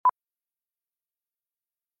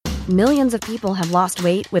Millions of people have lost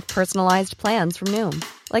weight with personalized plans from Noom.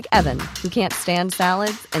 Like Evan, who can't stand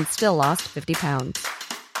salads and still lost 50 pounds.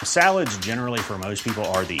 Salads generally for most people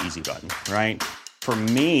are the easy button, right? For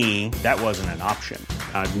me, that wasn't an option.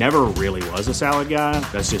 I never really was a salad guy.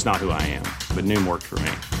 That's just not who I am. But Noom worked for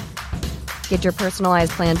me. Get your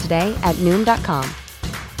personalized plan today at Noom.com.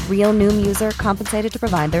 Real Noom user compensated to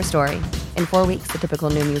provide their story. In 4 weeks, the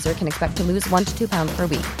typical Noom user can expect to lose 1 to 2 pounds per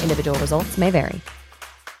week. Individual results may vary.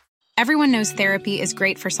 Everyone knows therapy is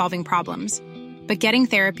great for solving problems. But getting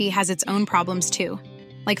therapy has its own problems too.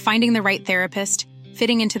 Like finding the right therapist,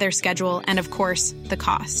 fitting into their schedule, and of course, the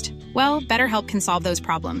cost. Well, BetterHelp can solve those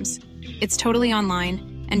problems. It's totally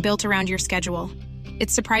online and built around your schedule.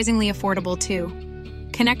 It's surprisingly affordable too.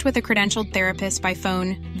 Connect with a credentialed therapist by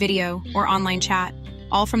phone, video, or online chat,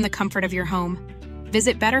 all from the comfort of your home.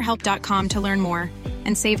 Visit BetterHelp.com to learn more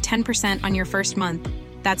and save 10% on your first month.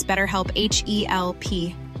 That's BetterHelp,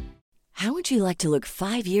 H-E-L-P. How would you like to look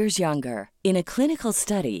 5 years younger? In a clinical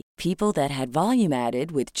study, people that had volume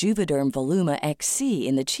added with Juvederm Voluma XC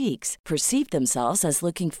in the cheeks perceived themselves as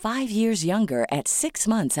looking 5 years younger at 6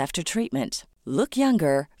 months after treatment. Look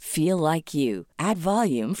younger, feel like you. Add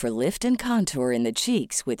volume for lift and contour in the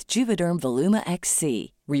cheeks with Juvederm Voluma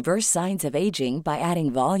XC. Reverse signs of aging by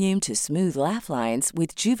adding volume to smooth laugh lines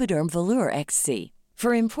with Juvederm Volure XC.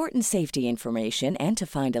 For important safety information and to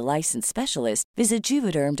find a licensed specialist, visit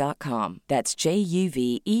Juvederm.com. That's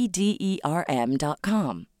Juvederm.com.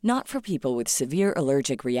 Not for people with severe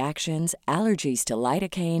allergic reactions, allergies to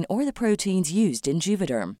lidocaine, or the proteins used in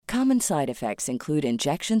Juvederm. Common side effects include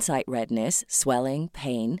injection site redness, swelling,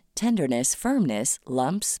 pain, tenderness, firmness,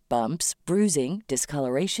 lumps, bumps, bruising,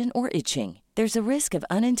 discoloration, or itching. There's a risk of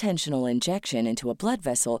unintentional injection into a blood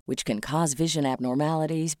vessel, which can cause vision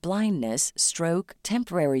abnormalities, blindness, stroke,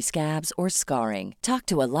 temporary scabs, or scarring. Talk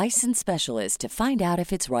to a licensed specialist to find out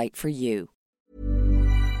if it's right for you.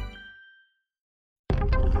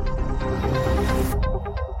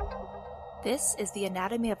 This is the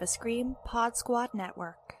Anatomy of a Scream Pod Squad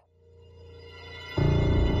Network.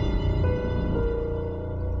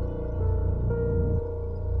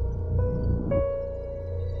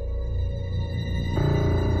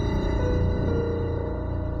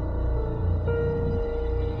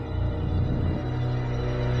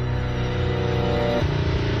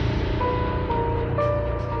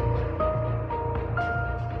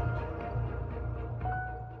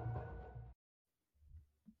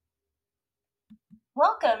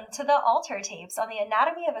 Welcome to the Alter Tapes on the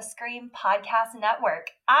Anatomy of a Scream Podcast Network.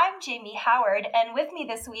 I'm Jamie Howard, and with me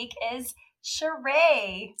this week is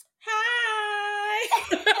Sheree. Hi!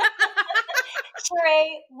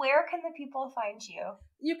 Sheree, where can the people find you?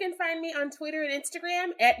 You can find me on Twitter and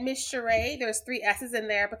Instagram at Miss Sheree. There's 3 S's in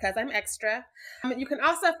there because I'm extra. You can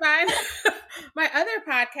also find my other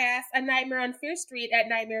podcast, A Nightmare on Fear Street, at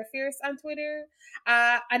Nightmare Fierce on Twitter,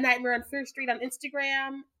 A Nightmare on Fear Street on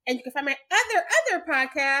Instagram, and you can find my other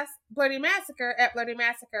podcast, Bloody Massacre, at Bloody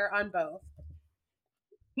Massacre on both.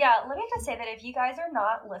 Yeah, let me just say that if you guys are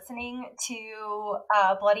not listening to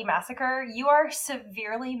Bloody Massacre, you are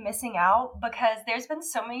severely missing out, because there's been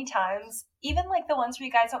so many times, even like the ones where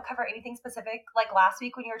you guys don't cover anything specific, like last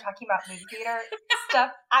week when you were talking about movie theater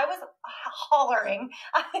stuff, I was hollering.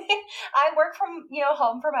 I work from,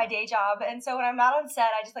 home for my day job, and so when I'm not on set,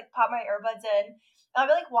 I just like pop my earbuds in. I'll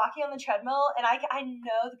be like walking on the treadmill, and I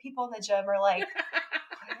know the people in the gym are like,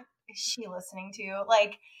 what is she listening to?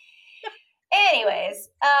 Like, anyways,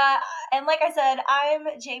 and like I said, I'm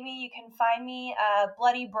Jamie. You can find me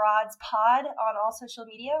Bloody Broads Pod on all social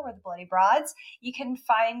media. We're the Bloody Broads. You can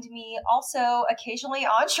find me also occasionally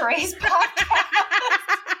on Sheree's podcast.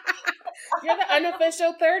 You're the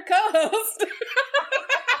unofficial third co-host.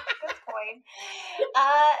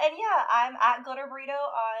 And yeah, I'm at Glitter Burrito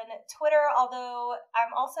on Twitter, although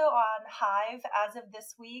I'm also on Hive as of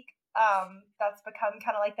this week. That's become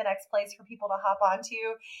kind of like the next place for people to hop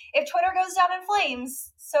onto if Twitter goes down in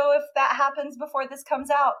flames. So if that happens before this comes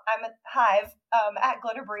out, I'm at Hive, at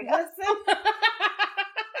Glitter Burrito.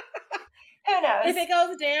 Who knows? If it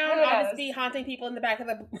goes down, I'll just be haunting people in the back of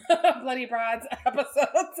the Bloody Broads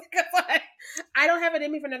episodes. Like, I don't have it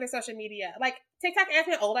in me for another social media. Like, TikTok asked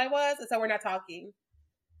me how old I was, and so we're not talking.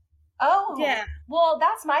 Oh. Yeah. Well,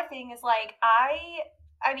 that's my thing is like,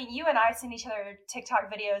 I mean, you and I send each other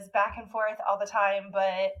TikTok videos back and forth all the time,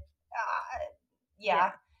 but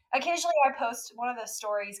yeah. Occasionally I post one of those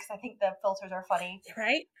stories because I think the filters are funny.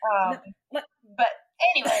 Right? But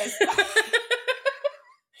anyways.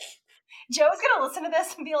 Joe's going to listen to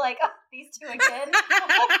this and be like, oh, these two again.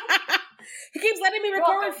 He keeps letting me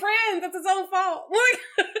record with friends. That's his own fault.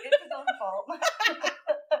 It's his own fault.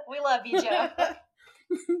 We love you, Joe.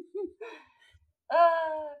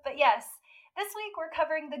 But yes, this week we're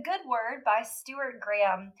covering The Good Word by Stuart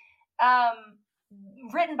Graham,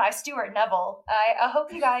 written by Stuart Neville. I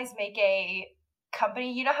hope you guys make a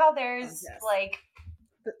company. You know how there's like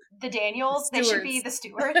the Daniels? They should be the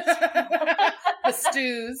Stewarts. The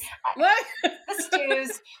Stews. The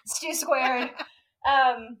Stews. Stew squared.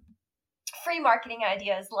 Free marketing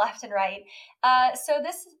ideas left and right. So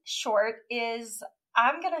this short is,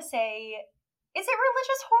 I'm going to say, is it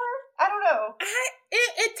religious horror? I don't know.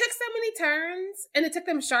 It took so many turns, and it took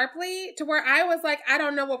them sharply to where I was like, I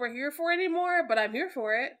don't know what we're here for anymore, but I'm here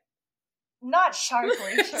for it. Not sharply,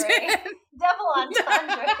 Sheree. Double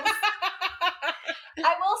entendres.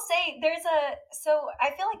 I will say so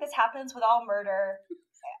I feel like this happens with all murder.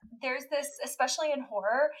 There's this, especially in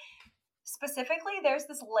horror, specifically, there's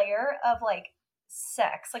this layer of like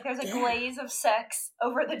sex. Like there's a glaze of sex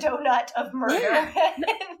over the donut of murder at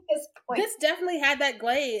this point. This definitely had that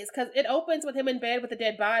glaze because it opens with him in bed with a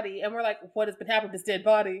dead body, and we're like, what has been happening to this dead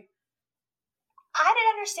body? I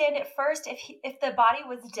didn't understand at first if the body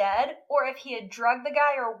was dead or if he had drugged the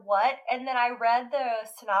guy or what. And then I read the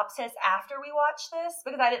synopsis after we watched this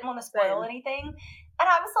because I didn't want to spoil anything. And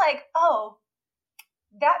I was like, oh,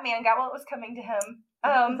 that man got what was coming to him.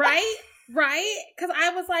 Right? Because I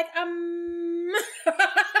was like,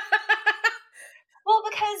 Well,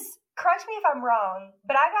 because, correct me if I'm wrong,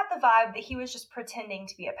 but I got the vibe that he was just pretending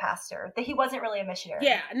to be a pastor, that he wasn't really a missionary.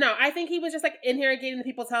 Yeah, no, I think he was just like interrogating the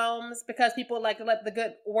people's homes because people like let the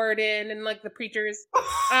good word in, and like the preachers,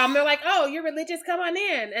 they're like, oh, you're religious, come on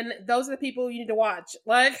in. And those are the people you need to watch.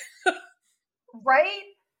 Like, right?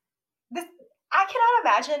 I cannot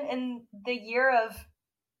imagine in the year of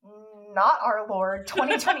not our Lord,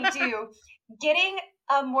 2022, getting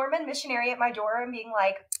a Mormon missionary at my door and being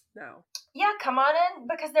like, no. Yeah, come on in,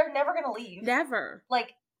 because they're never going to leave. Never.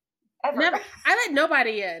 Like, ever. Never. I let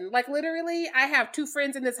nobody in. Like, literally, I have 2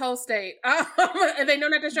 friends in this whole state. And they know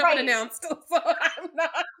not to show up unannounced. So I'm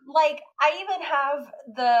not. Like, I even have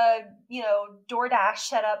the, DoorDash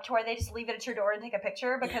set up to where they just leave it at your door and take a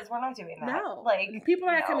picture because we're not doing that. No. Like, people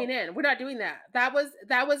are not coming in. We're not doing that. That was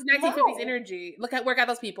 1950s energy. Look at where got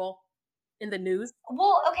those people in the news.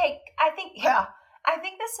 Well, okay. I think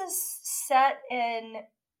this is set in,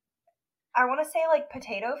 I want to say like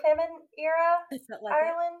potato famine era. It felt like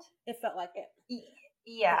Ireland. It felt like it.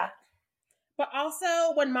 Yeah. But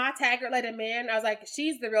also when Ma Taggart let him in, I was like,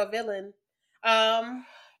 she's the real villain.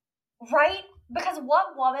 Right? Because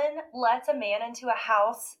what woman lets a man into a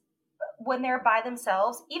house when they're by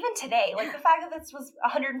themselves, even today? Like the fact that this was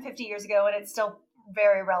 150 years ago and it's still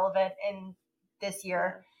very relevant in this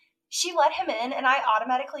year. She let him in and I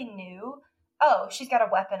automatically knew, oh, she's got a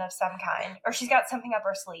weapon of some kind, or she's got something up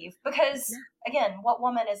her sleeve. Because, again, what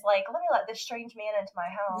woman is like, let me let this strange man into my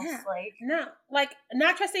house? Yeah. Like, no, like,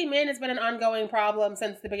 not trusting men has been an ongoing problem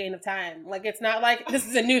since the beginning of time. Like, it's not like this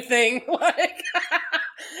is a new thing. Like,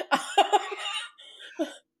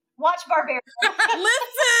 watch Barbarian. Listen.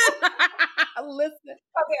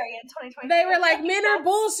 Barbarian 2020. They were like, men are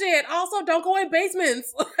bullshit. Also, don't go in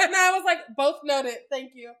basements. And I was like, both noted.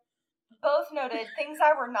 Thank you. Both noted. Things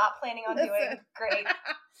I were not planning on doing. Great.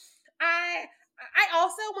 I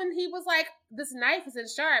also, when he was like, this knife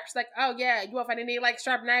isn't sharp, she's like, oh yeah, you won't find any like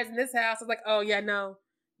sharp knives in this house. I was like, oh yeah, no,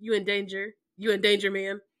 you in danger. You in danger,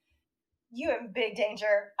 man. You in big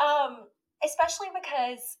danger. Especially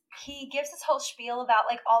because he gives this whole spiel about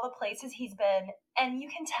like all the places he's been, and you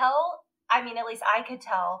can tell, I mean, at least I could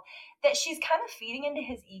tell, that she's kind of feeding into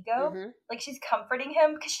his ego. Mm-hmm. Like she's comforting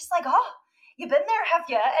him because she's like, oh, you been there, have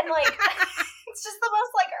you? And like, it's just the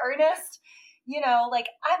most like earnest, like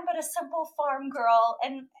I'm but a simple farm girl.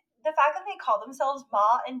 And the fact that they call themselves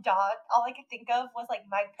Ma and Dot, all I could think of was like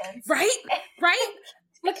Mike Pence. Right?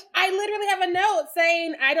 Look, I literally have a note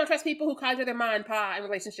saying I don't trust people who conjure their Ma and Pa in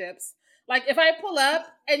relationships. Like if I pull up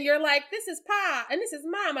and you're like, this is Pa and this is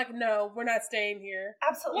Ma, I'm like, no, we're not staying here.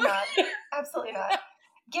 Absolutely not. Absolutely not.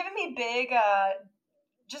 Giving me big,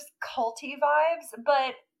 just culty vibes,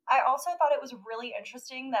 but I also thought it was really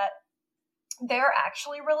interesting that they're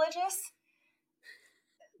actually religious.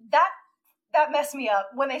 That messed me up.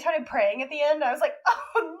 When they started praying at the end, I was like,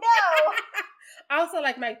 oh no! I also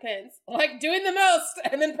like Mike Pence. Like doing the most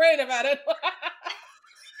and then praying about it. I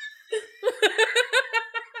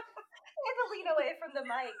had to lean away from the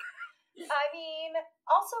mic. I mean,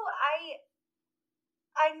 also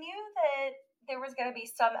I knew that there was going to be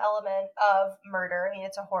some element of murder. I mean,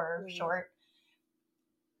 it's a horror short.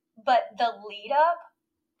 But the lead up,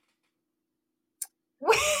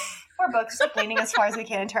 we're both just leaning as far as we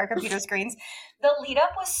can into our computer screens. The lead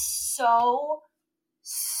up was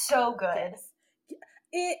so good.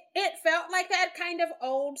 It felt like that kind of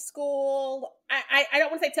old school. I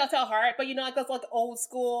don't want to say telltale heart, but like those like old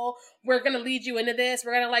school. We're gonna lead you into this.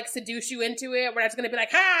 We're gonna like seduce you into it. We're not just gonna be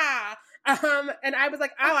like ha. And I was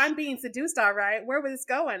like, oh, I'm being seduced, all right. Where was this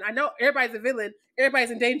going? I know everybody's a villain.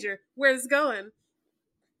 Everybody's in danger. Where's this going?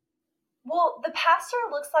 Well, the pastor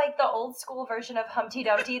looks like the old school version of Humpty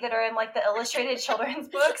Dumpty that are in like the illustrated children's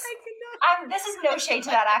books. This is no shade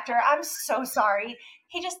to that actor. I'm so sorry.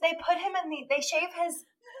 They put him in they shave his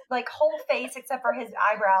like whole face except for his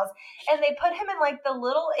eyebrows, and they put him in like the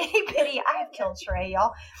little itty bitty. I have killed Sheree,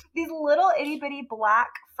 y'all. These little itty bitty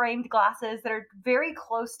black framed glasses that are very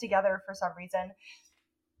close together for some reason.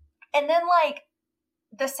 And then like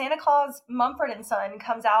the Santa Claus Mumford and Son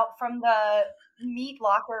comes out from the meat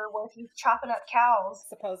locker where he's chopping up cows,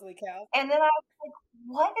 supposedly cows. And then I was like,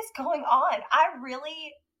 what is going on?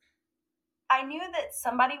 I knew that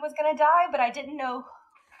somebody was going to die, but I didn't know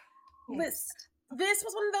who. This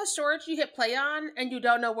was one of those shorts you hit play on and you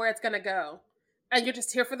don't know where it's going to go. And you're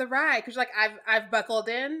just here for the ride because you're like, I've buckled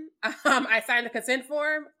in. I signed the consent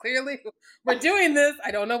form. Clearly, we're doing this.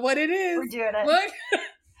 I don't know what it is. We're doing it. Look.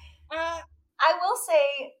 I will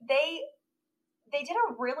say they did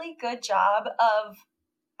a really good job of,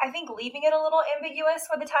 I think, leaving it a little ambiguous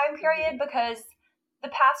for the time period because the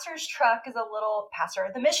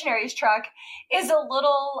the missionary's truck is a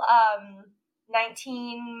little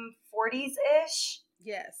 1940s-ish.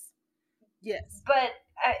 Yes. But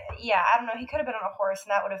I don't know. He could have been on a horse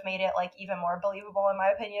and that would have made it like even more believable in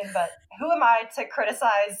my opinion. But who am I to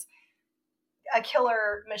criticize a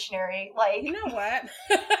killer missionary? Like, you know what?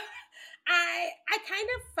 I kind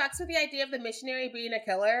of fucks with the idea of the missionary being a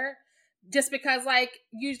killer just because, like,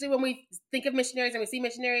 usually when we think of missionaries and we see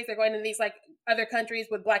missionaries, they're going to these, like, other countries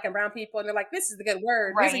with black and brown people, and they're like, this is the good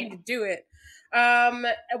word. Right. This is how you do it.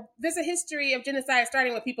 There's a history of genocide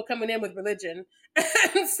starting with people coming in with religion.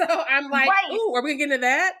 And so I'm like, right. Ooh, are we going to get into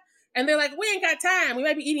that? And they're like, we ain't got time. We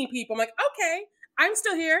might be eating people. I'm like, okay, I'm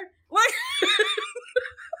still here. Like,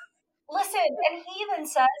 listen, and he even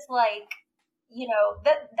says, like,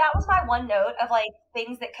 that was my one note of like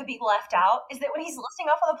things that could be left out is that when he's listing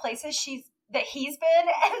off all the places that he's been,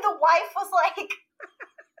 and the wife was like,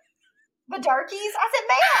 the darkies. I said,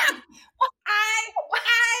 man,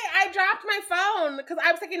 I dropped my phone because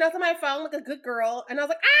I was taking notes on my phone like a good girl, and I was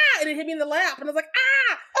like, and it hit me in the lap, and I was like,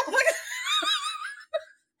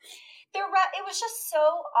 It was just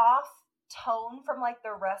so off tone from like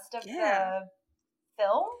the rest of the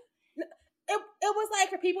film. It was like,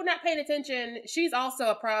 for people not paying attention, she's also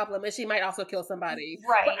a problem, and she might also kill somebody.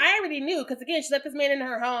 Right. But I already knew, because again, she let this man in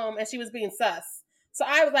her home, and she was being sus. So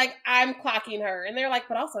I was like, I'm clocking her. And they're like,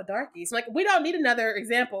 but also darkies. I'm like, we don't need another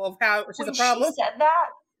example of how she's a problem. When she said that,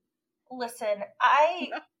 listen, I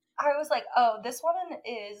was like, oh, this woman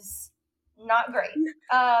is not great. And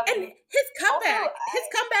his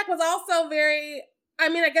comeback was also very, I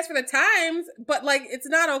mean, I guess for the times, but like, it's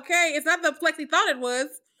not okay. It's not the flex he thought it was.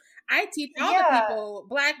 I teach all the people,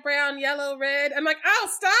 black, brown, yellow, red. I'm like, oh,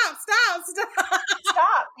 stop. Stop.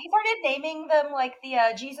 He started naming them like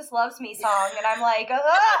the Jesus Loves Me song. And I'm like,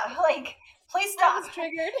 please stop. I was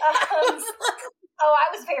triggered. I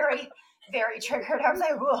was very, very triggered. I was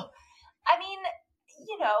like, whoa. I mean,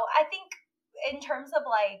 I think in terms of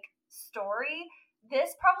like story,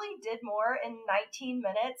 this probably did more in 19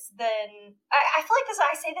 minutes than, I feel like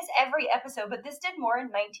I say this every episode, but this did more in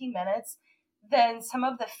 19 minutes than some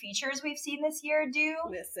of the features we've seen this year do.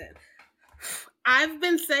 Listen, I've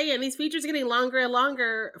been saying these features are getting longer and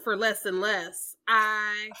longer for less and less.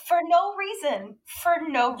 For no reason.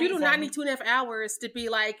 You do not need 2.5 hours to be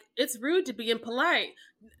like, it's rude to be impolite.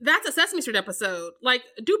 That's a Sesame Street episode. Like,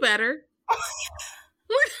 do better.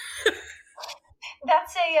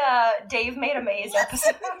 That's a Dave Made a Maze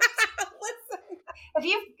episode.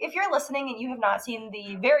 If you're listening and you have not seen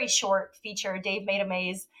the very short feature Dave Made a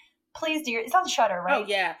Maze, please do. It's on Shudder, right? Oh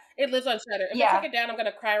yeah, it lives on Shudder. If I take it down, I'm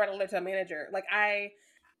gonna cry right a letter to a manager.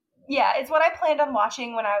 Yeah, it's what I planned on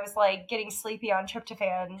watching when I was like getting sleepy on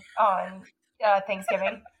tryptophan on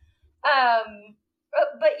Thanksgiving.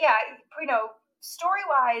 But yeah, story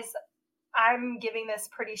wise, I'm giving this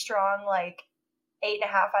pretty strong, like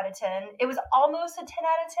 8.5 out of 10. It was almost a 10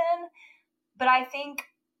 out of 10, but I think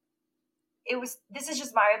this is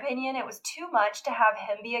just my opinion, it was too much to have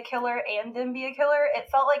him be a killer and them be a killer. It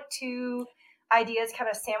felt like two ideas kind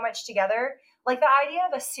of sandwiched together. Like the idea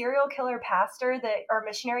of a serial killer pastor or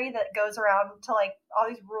missionary that goes around to like all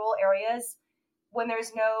these rural areas when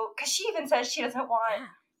there's because she even says she doesn't want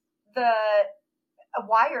the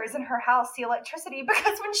wires in her house, the electricity,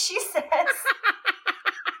 because when she says that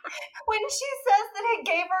it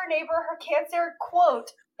gave her neighbor her cancer,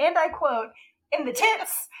 quote, and I quote, in the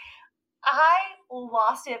tits. I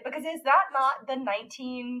lost it because is that not the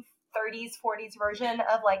 1930s, 40s version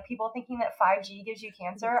of like people thinking that 5G gives you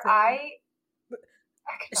cancer?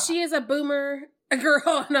 She is a boomer, a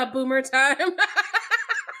girl in a boomer time.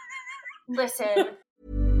 Listen.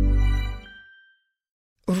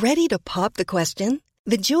 Ready to pop the question?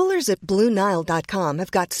 The jewelers at BlueNile.com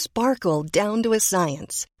have got sparkle down to a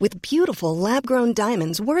science with beautiful lab-grown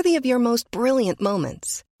diamonds worthy of your most brilliant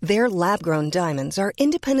moments. Their lab-grown diamonds are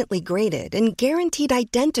independently graded and guaranteed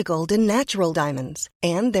identical to natural diamonds,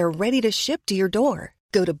 and they're ready to ship to your door.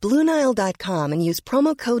 Go to BlueNile.com and use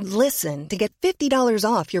promo code LISTEN to get $50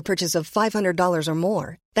 off your purchase of $500 or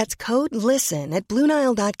more. That's code LISTEN at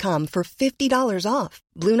BlueNile.com for $50 off.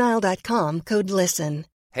 BlueNile.com, code LISTEN.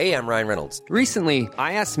 Hey, I'm Ryan Reynolds. Recently,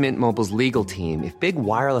 I asked Mint Mobile's legal team if big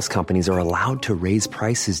wireless companies are allowed to raise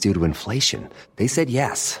prices due to inflation. They said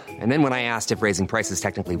yes. And then when I asked if raising prices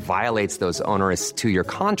technically violates those onerous two-year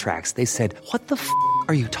contracts, they said, "What the f***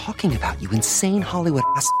 are you talking about, you insane Hollywood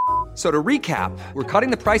ass?" So to recap, we're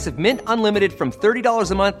cutting the price of Mint Unlimited from $30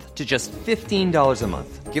 a month to just $15 a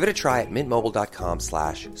month. Give it a try at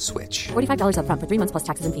mintmobile.com/switch. $45 up front for 3 months plus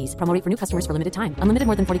taxes and fees. Promo rate for new customers for limited time. Unlimited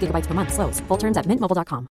more than 40 gigabytes per month. Slows full terms at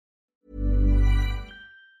mintmobile.com.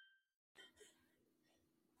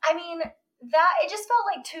 I mean, that it just felt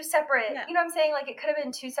like two separate, you know what I'm saying? Like it could have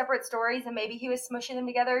been two separate stories and maybe he was smushing them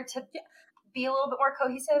together to be a little bit more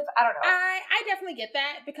cohesive. I don't know. I definitely get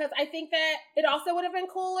that because I think that it also would have been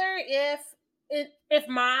cooler if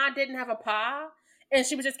Ma didn't have a pa and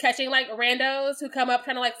she was just catching like randos who come up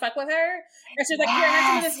trying to like fuck with her. And she's like, here, have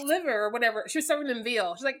some of this liver or whatever. She was serving them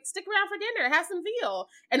veal. She's like, stick around for dinner, have some veal.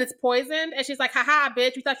 And it's poisoned. And she's like, haha,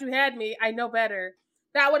 bitch, you thought you had me. I know better.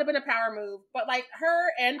 That would have been a power move. But like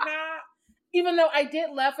her and Pa, even though I did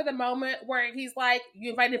love for the moment where he's like, you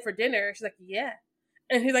invited him for dinner. She's like, yeah.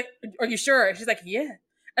 And he's like, are you sure? And she's like, yeah.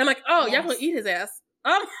 And I'm like, oh, yes. Y'all gonna eat his ass.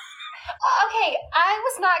 Okay, I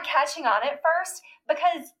was not catching on at first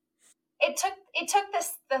because it took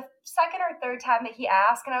the second or third time that he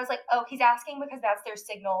asked, and I was like, oh, he's asking because that's their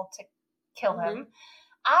signal to kill him.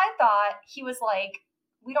 I thought he was like,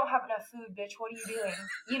 we don't have enough food, bitch. What are you doing?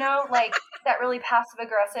 You know, like that really passive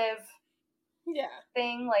aggressive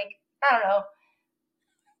thing. Like, I don't know.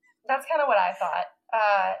 That's kind of what I thought.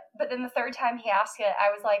 But then the third time he asked it,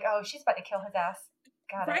 I was like, oh, she's about to kill his ass.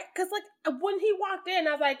 Got it. Right? Because like when he walked in,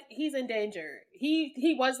 I was like, he's in danger.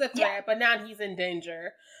 He was the threat, but now he's in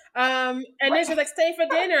danger. And then she's like, stay for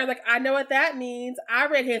dinner. I'm like, I know what that means. I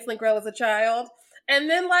read Hansel and Gretel as a child. And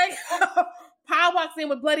then like, Pa walks in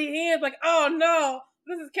with bloody hands, like, oh no,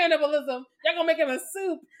 this is cannibalism. Y'all gonna make him a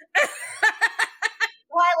soup.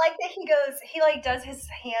 Well, I like that he like does his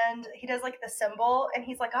hand, he does like the symbol, and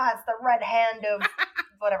he's like, it's the red hand of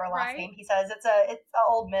whatever last name he says. It's an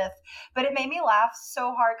old myth. But it made me laugh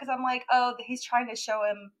so hard because I'm like, oh, he's trying to show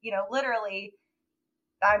him, you know, literally,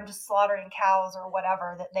 I'm just slaughtering cows or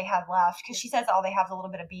whatever that they have left. Because she says, oh, they have a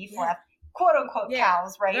little bit of beef left. Quote unquote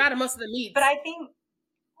cows, right? They're out of most of the meat. But I think,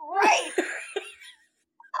 right.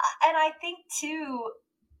 And I think too,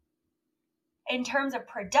 in terms of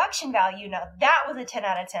production value, no, that was a 10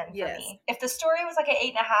 out of 10 for me. If the story was like an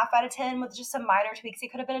 8.5 out of 10 with just some minor tweaks,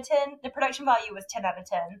 it could have been a 10. The production value was 10 out of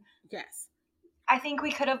 10. Yes. I think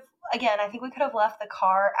we could have left the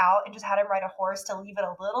car out and just had him ride a horse to leave it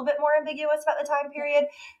a little bit more ambiguous about the time period.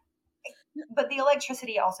 But the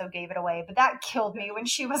electricity also gave it away. But that killed me when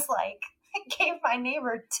she was like, I gave my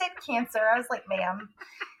neighbor tit cancer. I was like, ma'am.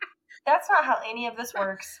 That's not how any of this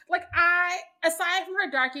works. Like aside from her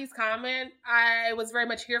Darkies comment, I was very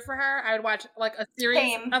much here for her. I would watch like a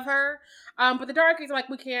series of her. But the Darkies are like,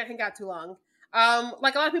 we can't hang out too long.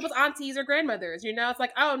 Like a lot of people's aunties or grandmothers, you know, it's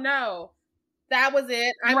like, oh no, that was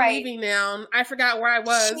it. I'm leaving now. I forgot where I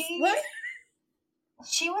was.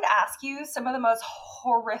 She would ask you some of the most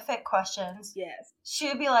horrific questions. Yes. She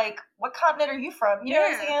would be like, what continent are you from? You know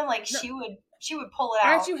what I'm saying? Like she would pull it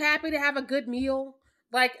out. Aren't you happy to have a good meal?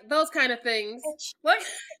 Like, those kind of things. Like,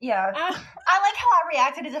 yeah. I like how I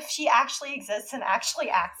reacted as if she actually exists and actually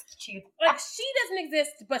asked you. Like, she doesn't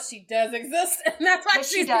exist, but she does exist. And that's why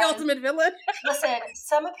she's the ultimate villain. Listen,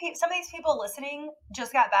 some of these people listening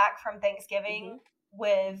just got back from Thanksgiving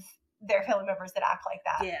with their family members that act like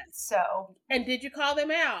that. Yes. So. And did you call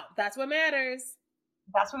them out? That's what matters.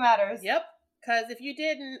 That's what matters. Yep. Because if you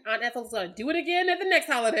didn't, Aunt Ethel's going to do it again at the next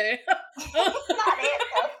holiday. Not Aunt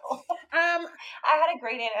Ethel. I had a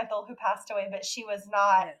great Aunt Ethel who passed away, but she was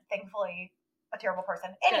not, thankfully, a terrible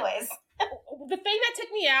person. Anyways. The thing that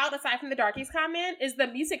took me out, aside from the Darkies comment, is the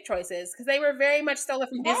music choices. Because they were very much stolen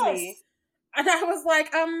from Disney. And I was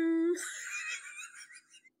like,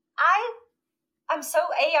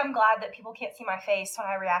 I'm glad that people can't see my face when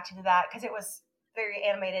I reacted to that because it was very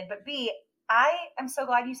animated. But B, I am so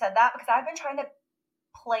glad you said that because I've been trying to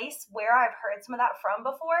place where I've heard some of that from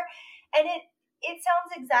before, and it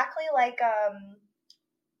sounds exactly like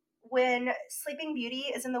when Sleeping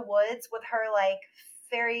Beauty is in the woods with her like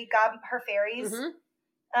her fairies.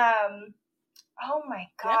 Mm-hmm. Oh my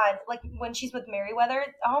God! Yep. Like when she's with Merryweather.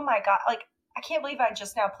 Oh my God! Like I can't believe I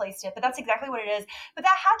just now placed it, but that's exactly what it is. But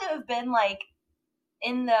that had to have been like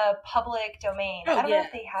in the public domain. Oh, I don't know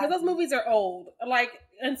if they have. Because those movies are old. Like,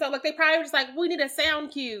 and so like they probably were just like, we need a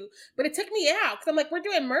sound cue. But it took me out because I'm like, we're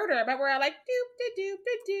doing murder, but we're like doop doop doop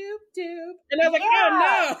doop doop, and I was like,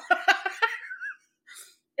 oh no.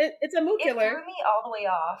 It's a mood killer. It threw me all the way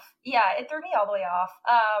off. Yeah, it threw me all the way off.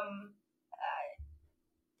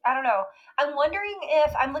 I don't know. I'm wondering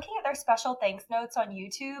if I'm looking at their special thanks notes on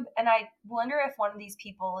YouTube, and I wonder if one of these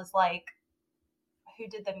people is like who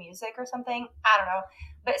did the music or something. I don't know.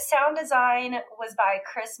 But sound design was by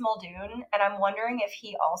Chris Muldoon, and I'm wondering if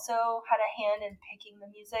he also had a hand in picking the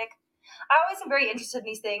music. I always am very interested in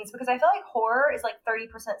these things because I feel like horror is like 30%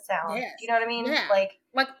 sound. Yes. You know what I mean? Yeah. Like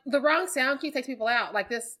the wrong sound cue takes people out. Like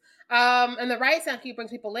this, and the right sound cue brings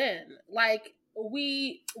people in. Like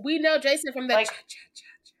we know Jason from the like,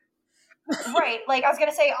 right. Like I was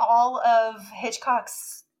gonna say all of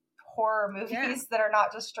Hitchcock's horror movies that are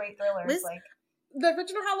not just straight thrillers. Like the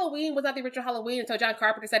original Halloween was not the original Halloween until John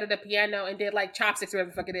Carpenter sat at a piano and did like chopsticks or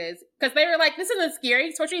whatever the fuck it is. Because they were like, this isn't scary.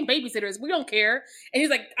 He's torturing babysitters. We don't care. And he's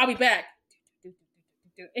like, I'll be back.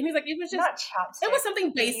 And he's like, it was just not chopsticks. It was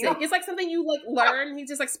something basic. It's like something you like learn. He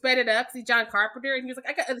just like sped it up. He's John Carpenter, and he was like,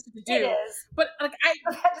 I got other shit to do. It is. But like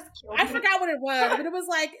I forgot what it was, but it was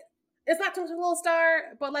like it's not too much of a little star,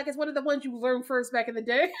 but like it's one of the ones you learned first back in the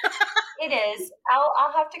day. It is.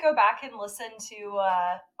 I'll have to go back and listen to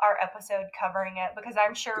our episode covering it because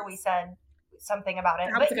I'm sure we said something about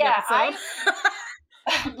it. But yeah,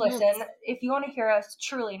 listen, if you want to hear us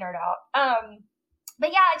truly nerd out.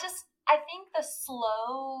 But yeah, I think the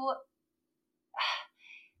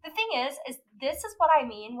thing is this is what I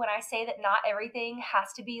mean when I say that not everything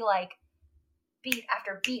has to be like beat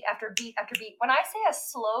after beat after beat after beat. When I say a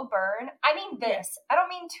slow burn, I mean this. Yes. I don't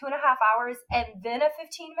mean 2.5 hours and then a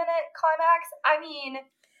 15-minute climax. I mean,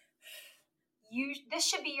 this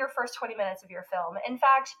should be your first 20 minutes of your film. In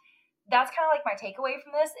fact, that's kind of like my takeaway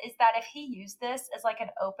from this is that if he used this as like an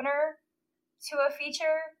opener to a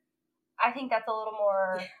feature, I think that's a little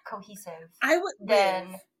more cohesive. I would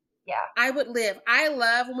live. Yeah. I would live. I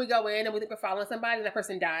love when we go in and we think we're following somebody and that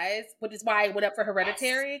person dies, which is why I went up for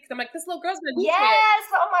Hereditary. Because I'm like, this little girl's gonna do shit. Yes!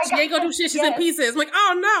 Oh my God. She ain't gonna do shit. She's in pieces. I'm like,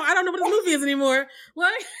 oh no, I don't know what this movie is anymore.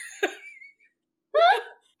 Like,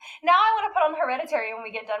 now I want to put on Hereditary when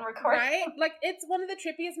we get done recording. Right? Like, it's one of the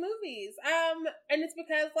trippiest movies. And it's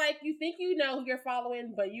because, like, you think you know who you're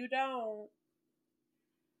following, but you don't.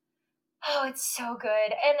 Oh, it's so good.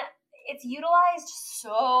 And it's utilized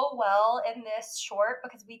so well in this short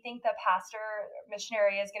because we think the pastor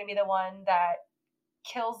missionary is going to be the one that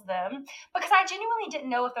kills them. Because I genuinely didn't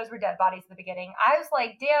know if those were dead bodies at the beginning. I was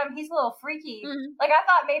like, damn, he's a little freaky. Mm-hmm. Like, I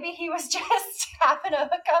thought maybe he was just having a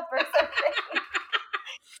hookup or something.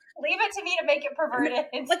 Leave it to me to make it perverted.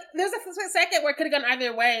 Like, there's a second where it could have gone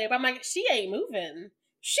either way, but I'm like, she ain't moving.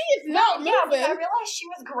 She is not moving. Yeah, when I realized she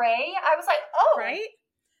was gray, I was like, oh. Right?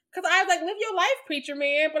 Because I was like, live your life, preacher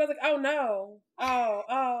man. But I was like, oh, no.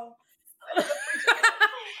 Oh.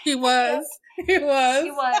 He was. Listen.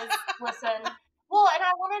 Well, and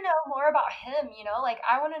I want to know more about him, you know? Like,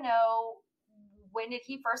 I want to know when did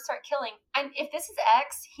he first start killing? And if this is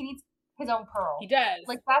X, he needs his own Pearl. He does.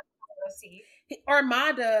 Like, that's what I want to see. Or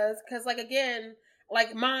Ma does. Because, like, again,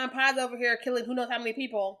 like, Ma and Pa's over here killing who knows how many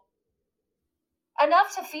people.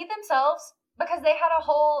 Enough to feed themselves. Because they had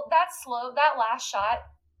that last shot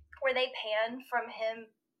where they pan from him,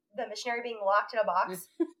 the missionary being locked in a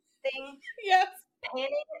box thing. Yes.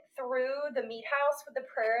 Panning through the meat house with the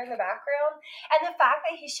prayer in the background. And the fact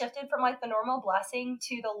that he shifted from like the normal blessing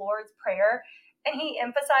to the Lord's Prayer and he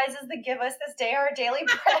emphasizes the give us this day our daily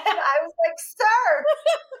bread. I was like, sir,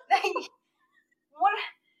 what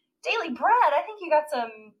daily bread? I think you got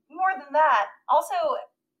some more than that. Also,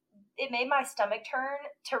 it made my stomach turn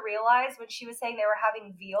to realize when she was saying they were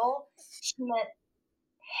having veal, she meant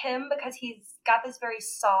him because he's got this very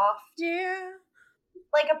soft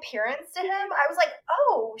like appearance to him. I was like,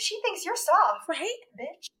 oh, she thinks you're soft, right,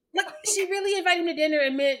 bitch? Like, she really invited him to dinner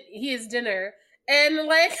and meant he is dinner, and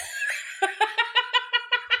like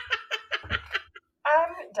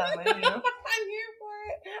I'm done with you. I'm here for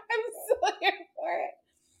it. I'm so here for it.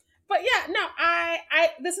 But yeah, no,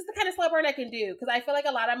 I this is the kind of slow burn I can do because I feel like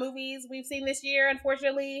a lot of movies we've seen this year,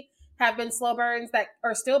 unfortunately, have been slow burns that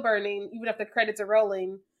are still burning, even if the credits are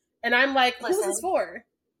rolling. And I'm like, who's this for?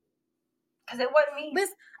 Because it wasn't me.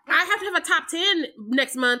 Listen, I have to have a top 10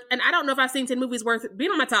 next month, and I don't know if I've seen 10 movies worth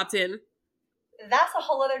being on my top 10. That's a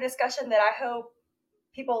whole other discussion that I hope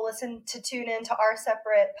people tune into our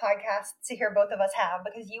separate podcasts to hear both of us have,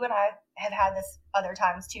 because you and I have had this other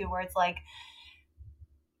times too, where it's like,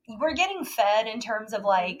 we're getting fed in terms of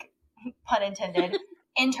like, pun intended,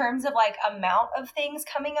 in terms of like amount of things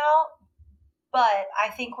coming out. But I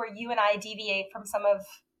think where you and I deviate from some of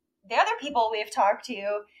the other people we've talked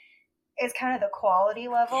to is kind of the quality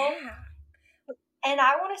level. Yeah. And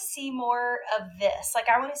I want to see more of this. Like,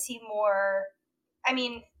 I want to see more. I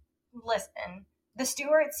mean, listen, the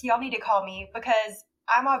Stewarts, y'all need to call me, because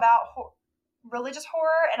I'm about religious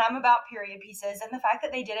horror and I'm about period pieces. And the fact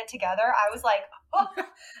that they did it together, I was like, oh,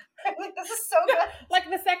 like, this is so good. Like,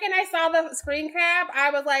 the second I saw the screen cap,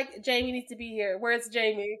 I was like, Jamie needs to be here. Where's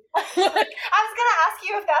Jamie? I was going to ask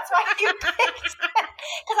you if that's why you picked it.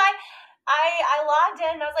 Because I logged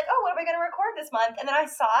in and I was like, oh, what are we going to record this month? And then I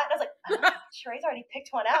saw it and I was like, oh, Sheree's already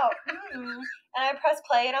picked one out. And I pressed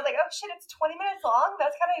play and I was like, oh shit, it's 20 minutes long?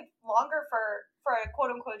 That's kind of longer for a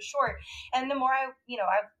quote unquote short. And the more I've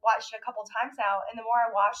watched it a couple times now, and the more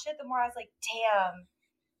I watched it, the more I was like, damn,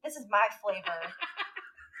 this is my flavor.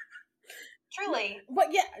 Truly.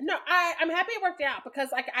 But yeah, no, I'm happy it worked out,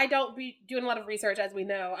 because like I don't be doing a lot of research, as we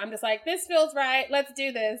know. I'm just like, this feels right. Let's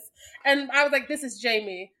do this. And I was like, this is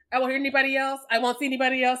Jamie. I won't hear anybody else. I won't see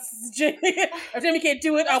anybody else. This is Jamie. If Jamie can't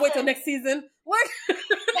do it, I'll wait till next season. What?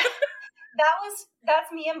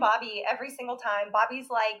 That's me and Bobby every single time. Bobby's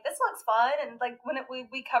like, this looks fun. And like when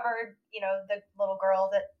we covered, the little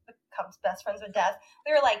girl that becomes best friends with Death,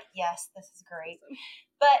 we were like, yes, this is great.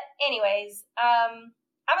 But anyways, I'm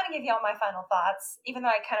going to give you all my final thoughts, even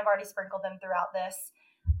though I kind of already sprinkled them throughout this.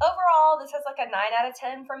 Overall, this has like a 9 out of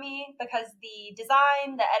 10 for me, because the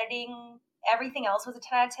design, the editing, everything else was a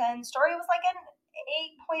 10 out of 10. Story was like an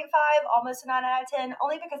 8.5, almost a 9 out of 10,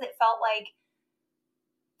 only because it felt like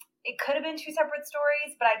it could have been 2 separate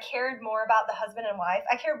stories, but I cared more about the husband and wife.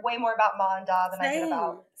 I cared way more about Ma and Da than I did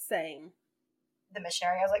about the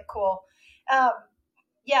missionary. I was like, cool. 9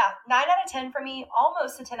 out of 10 for me,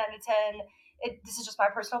 almost a 10 out of 10. This is just my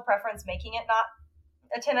personal preference, making it not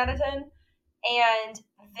a 10 out of 10. And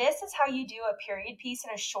this is how you do a period piece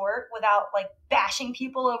in a short without like bashing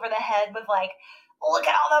people over the head with like, look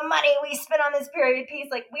at all the money we spent on this period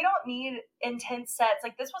piece. Like, we don't need intense sets.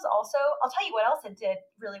 Like, this was also, I'll tell you what else it did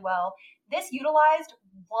really well. This utilized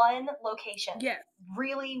one location. Yes.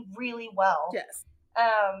 Really, really well. Yes.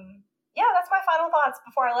 Yeah, that's my final thoughts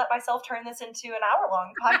before I let myself turn this into an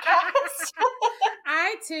hour-long podcast.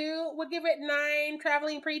 I, too, would give it 9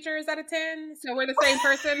 traveling preachers out of 10. So we're the same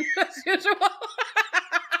person as usual.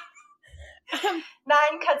 9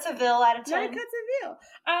 cuts of veal out of 10. 9 cuts of veal.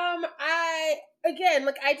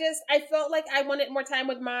 I felt like I wanted more time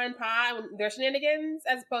with Ma and Pa and their shenanigans,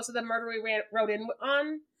 as opposed to the murder we wrote in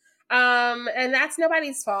on. And that's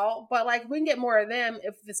nobody's fault, but like, we can get more of them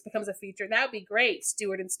if this becomes a feature. That would be great,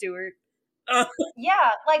 Stewart and Stewart.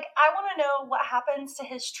 Yeah, like, I want to know what happens to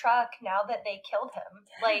his truck now that they killed him.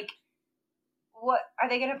 Like, what are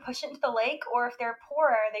they going to push it into the lake? Or if they're poor,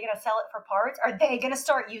 are they going to sell it for parts? Are they going to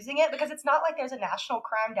start using it? Because it's not like there's a national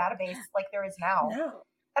crime database like there is now. No.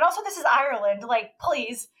 And also, this is Ireland. Like,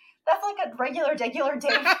 please. That's like a regular day.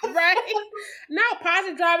 Right? No, Pa's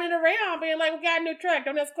are driving it around being like, we got a new truck.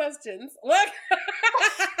 Don't ask questions. Look.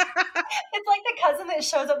 It's like the cousin that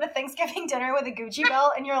shows up to Thanksgiving dinner with a Gucci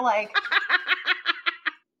belt, and you're like,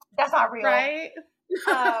 that's not real. Right?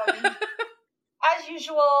 As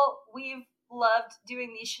usual, we've loved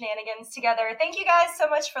doing these shenanigans together. Thank you guys so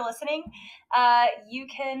much for listening. You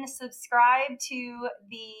can subscribe to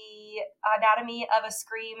the Anatomy of a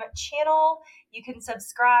Scream channel. You can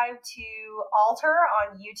subscribe to Alter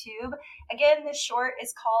on YouTube. Again, this short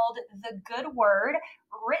is called The Good Word,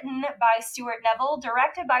 written by Stuart Neville,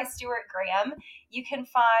 directed by Stuart Graham. You can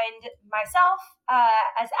find myself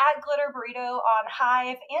as @GlitterBurrito on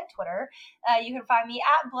Hive and Twitter. You can find me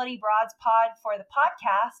 @Bloody Broads Pod for the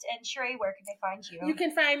podcast. And Sheree, where can they find you? You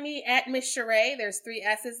can find me @Miss Sheree. There's 3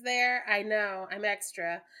 S's there. I know, I'm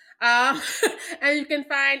extra. And you can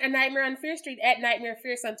find A Nightmare on Fear Street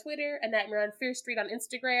 @NightmareFierce on Twitter, A Nightmare on Fear Street on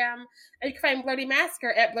Instagram. And you can find Bloody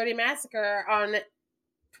Massacre @BloodyMassacre on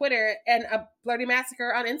Twitter, and a Bloody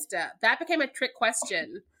Massacre on Insta. That became a trick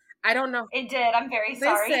question. I don't know. It did. I'm very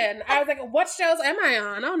sorry. Listen, I was like, what shows am I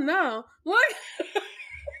on? Oh no. Look.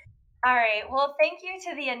 All right. Well, thank you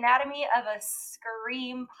to the Anatomy of a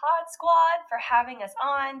Scream Pod Squad for having us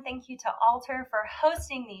on. Thank you to Alter for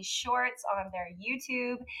hosting these shorts on their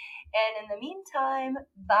YouTube. And in the meantime,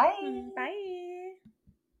 bye. Bye.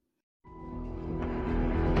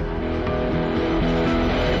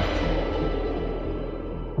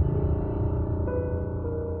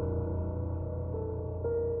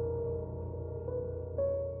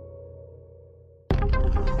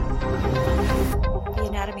 The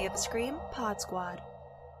Anatomy of a Scream Pod Squad.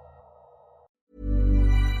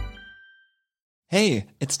 Hey,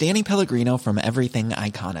 it's Danny Pellegrino from Everything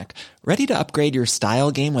Iconic. Ready to upgrade your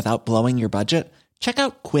style game without blowing your budget? Check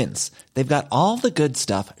out Quince. They've got all the good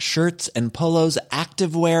stuff, shirts and polos,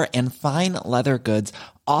 activewear, and fine leather goods,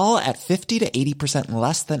 all at 50 to 80%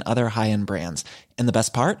 less than other high-end brands. And the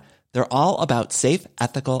best part? They're all about safe,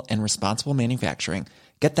 ethical, and responsible manufacturing.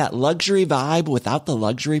 Get that luxury vibe without the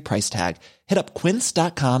luxury price tag. Hit up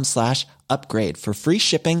quince.com/upgrade for free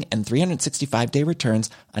shipping and 365-day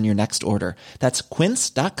returns on your next order. That's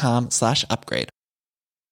quince.com/upgrade.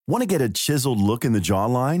 Want to get a chiseled look in the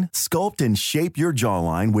jawline? Sculpt and shape your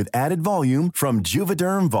jawline with added volume from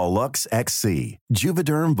Juvederm Volux XC.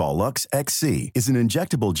 Juvederm Volux XC is an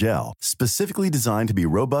injectable gel specifically designed to be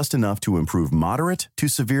robust enough to improve moderate to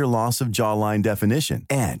severe loss of jawline definition.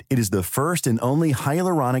 And it is the first and only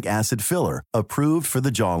hyaluronic acid filler approved for the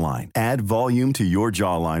jawline. Add volume to your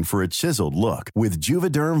jawline for a chiseled look with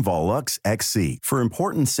Juvederm Volux XC. For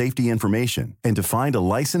important safety information and to find a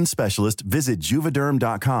licensed specialist, visit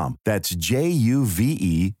Juvederm.com. That's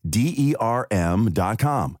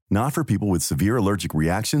Juvederm.com. Not for people with severe allergic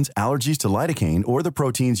reactions, allergies to lidocaine, or the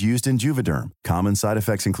proteins used in Juvederm. Common side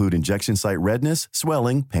effects include injection site redness,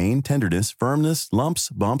 swelling, pain, tenderness, firmness, lumps,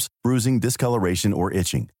 bumps, bruising, discoloration, or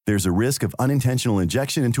itching. There's a risk of unintentional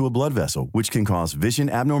injection into a blood vessel, which can cause vision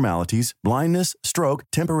abnormalities, blindness, stroke,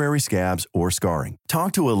 temporary scabs, or scarring.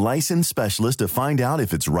 Talk to a licensed specialist to find out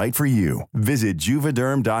if it's right for you. Visit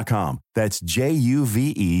Juvederm.com. That's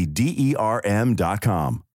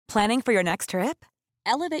Juvederm.com. Planning for your next trip?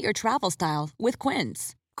 Elevate your travel style with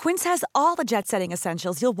Quince. Quince has all the jet-setting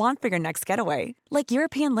essentials you'll want for your next getaway, like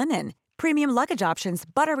European linen, premium luggage options,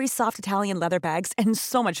 buttery soft Italian leather bags, and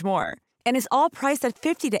so much more. And is all priced at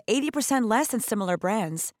 50 to 80% less than similar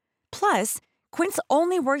brands. Plus, Quince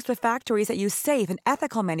only works with factories that use safe and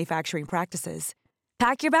ethical manufacturing practices.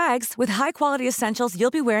 Pack your bags with high-quality essentials you'll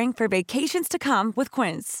be wearing for vacations to come with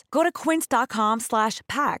Quince. Go to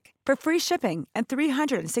quince.com/pack for free shipping and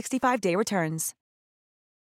 365-day returns.